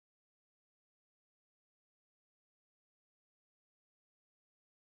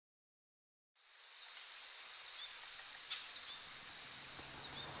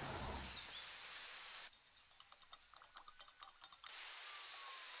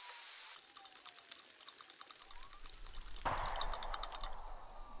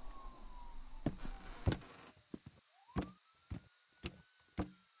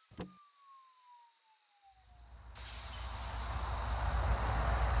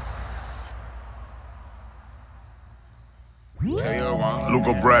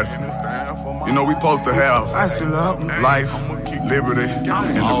Luca Brass. You know we supposed to have life, liberty, and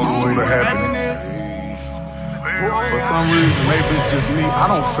the pursuit of happiness. For some reason, maybe it's just me, I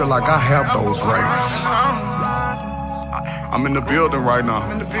don't feel like I have those rights. I'm in the building right now.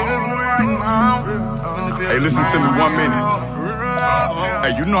 Hey, listen to me 1 minute.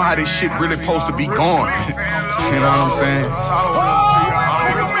 Hey, you know how this shit really supposed to be going. You know what I'm saying?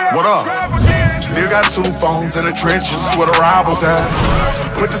 What up? Still got 2 phones in the trenches where the rivals at.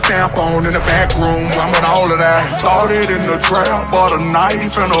 Put the stamp on in the back room, I'm with all of that. Started in the trap, bought a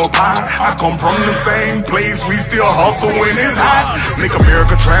knife and a pie. I come from the same place, we still hustle when it's hot. Make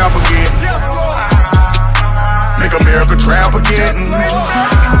America trap again. Make America trap again.